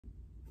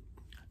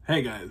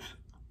Hey guys,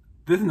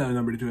 this is not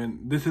number 2,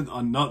 and this is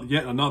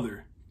yet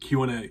another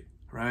Q&A,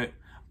 right?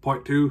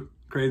 Part 2,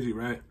 crazy,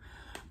 right?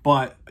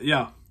 But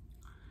yeah,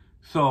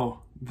 so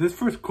this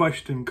first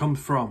question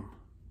comes from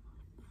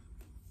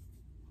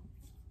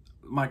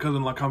my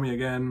cousin Lakami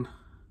again.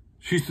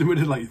 She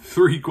submitted like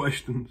 3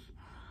 questions.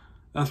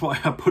 That's why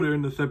I put her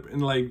in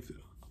like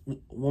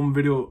one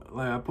video.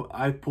 Like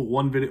I put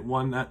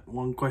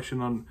one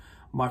question on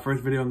my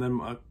first video, and then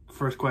a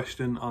first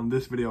question on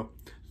this video.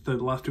 So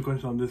the last 2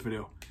 questions on this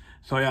video.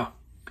 So yeah,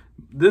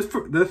 this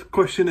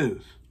question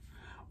is,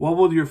 what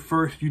was your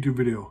first YouTube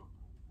video?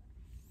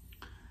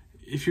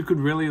 If you could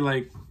really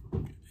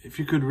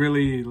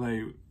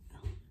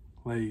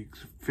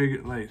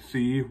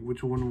see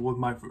which one was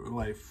my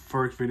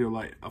first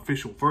video,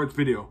 official first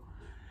video,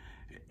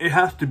 it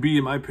has to be,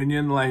 in my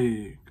opinion,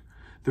 the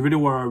video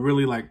where I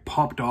really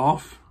popped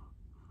off.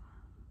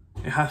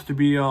 It has to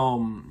be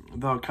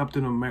the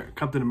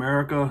Captain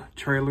America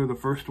trailer, the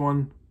first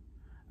one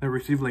that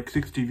received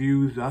 60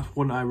 views. That's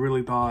when I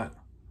really thought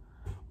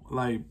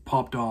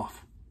popped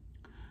off.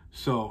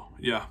 So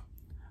yeah,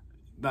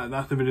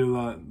 that's the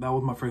video that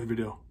was my first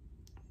video.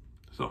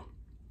 So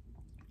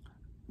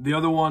the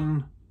other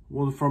one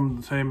was from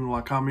the same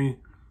Lakami.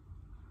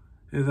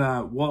 Is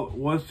that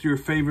what's your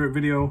favorite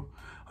video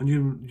on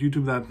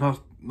YouTube that's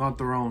not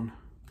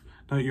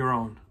your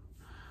own?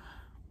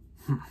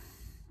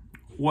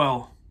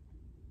 Well,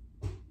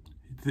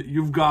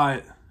 you've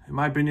got, in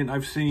my opinion,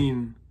 I've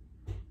seen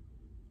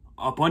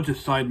a bunch of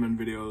Sidemen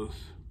videos,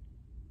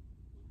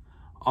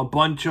 a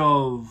bunch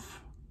of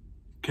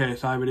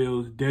KSI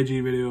videos,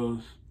 Deji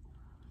videos,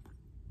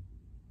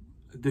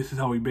 This Is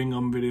How We Bing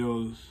 'Em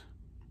videos,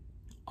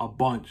 a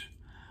bunch.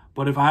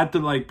 But if I had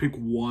to pick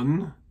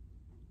one,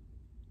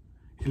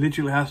 it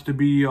literally has to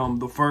be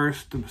the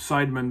first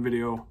Sidemen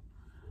video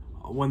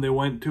when they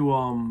went to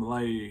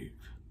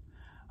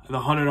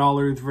the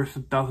 $100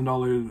 versus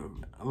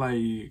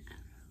 $1,000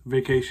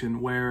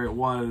 vacation, where it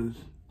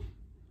was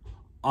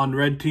on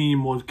red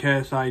team was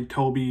KSI,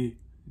 Toby,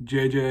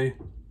 JJ.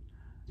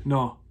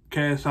 No,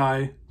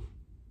 KSI,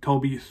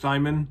 Toby,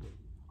 Simon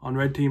on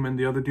red team, and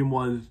the other team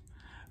was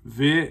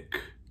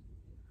Vic,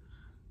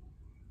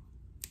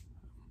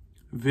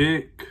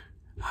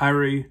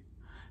 Harry,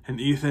 and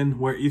Ethan,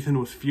 where Ethan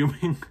was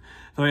fuming.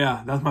 So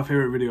yeah, that's my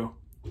favorite video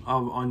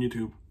on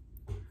YouTube.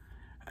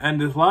 And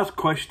this last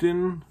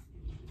question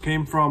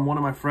came from one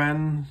of my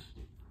friends,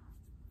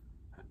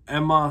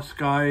 Emma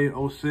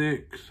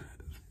Sky06,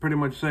 pretty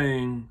much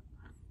saying,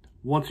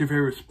 what's your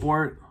favorite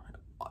sport?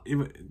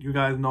 Even you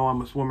guys know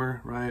I'm a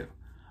swimmer, right?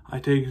 I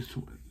take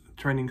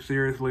training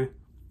seriously.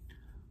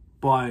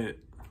 But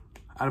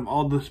out of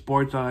all the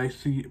sports that I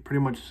pretty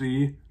much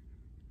see, it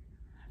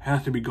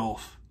has to be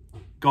golf.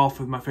 Golf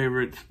is my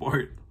favorite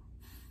sport.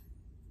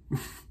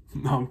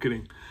 No, I'm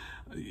kidding.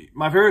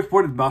 My favorite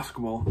sport is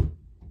basketball,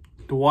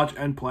 to watch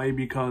and play,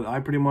 because I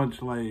pretty much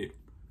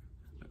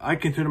I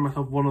consider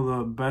myself one of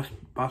the best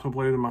basketball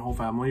players in my whole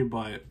family.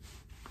 But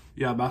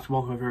yeah,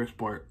 basketball is my favorite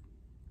sport.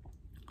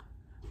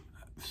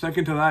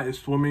 Second to that is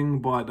swimming,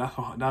 but that's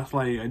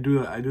I do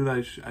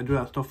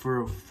that stuff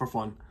for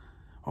fun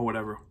or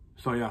whatever.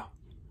 So yeah,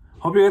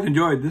 hope you guys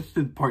enjoyed. This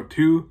is part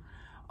 2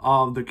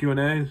 of the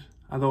Q&As.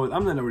 As always,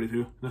 I'm the number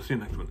 2. Let's see you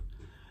next one.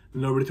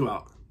 Number 2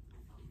 out.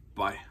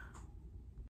 Bye.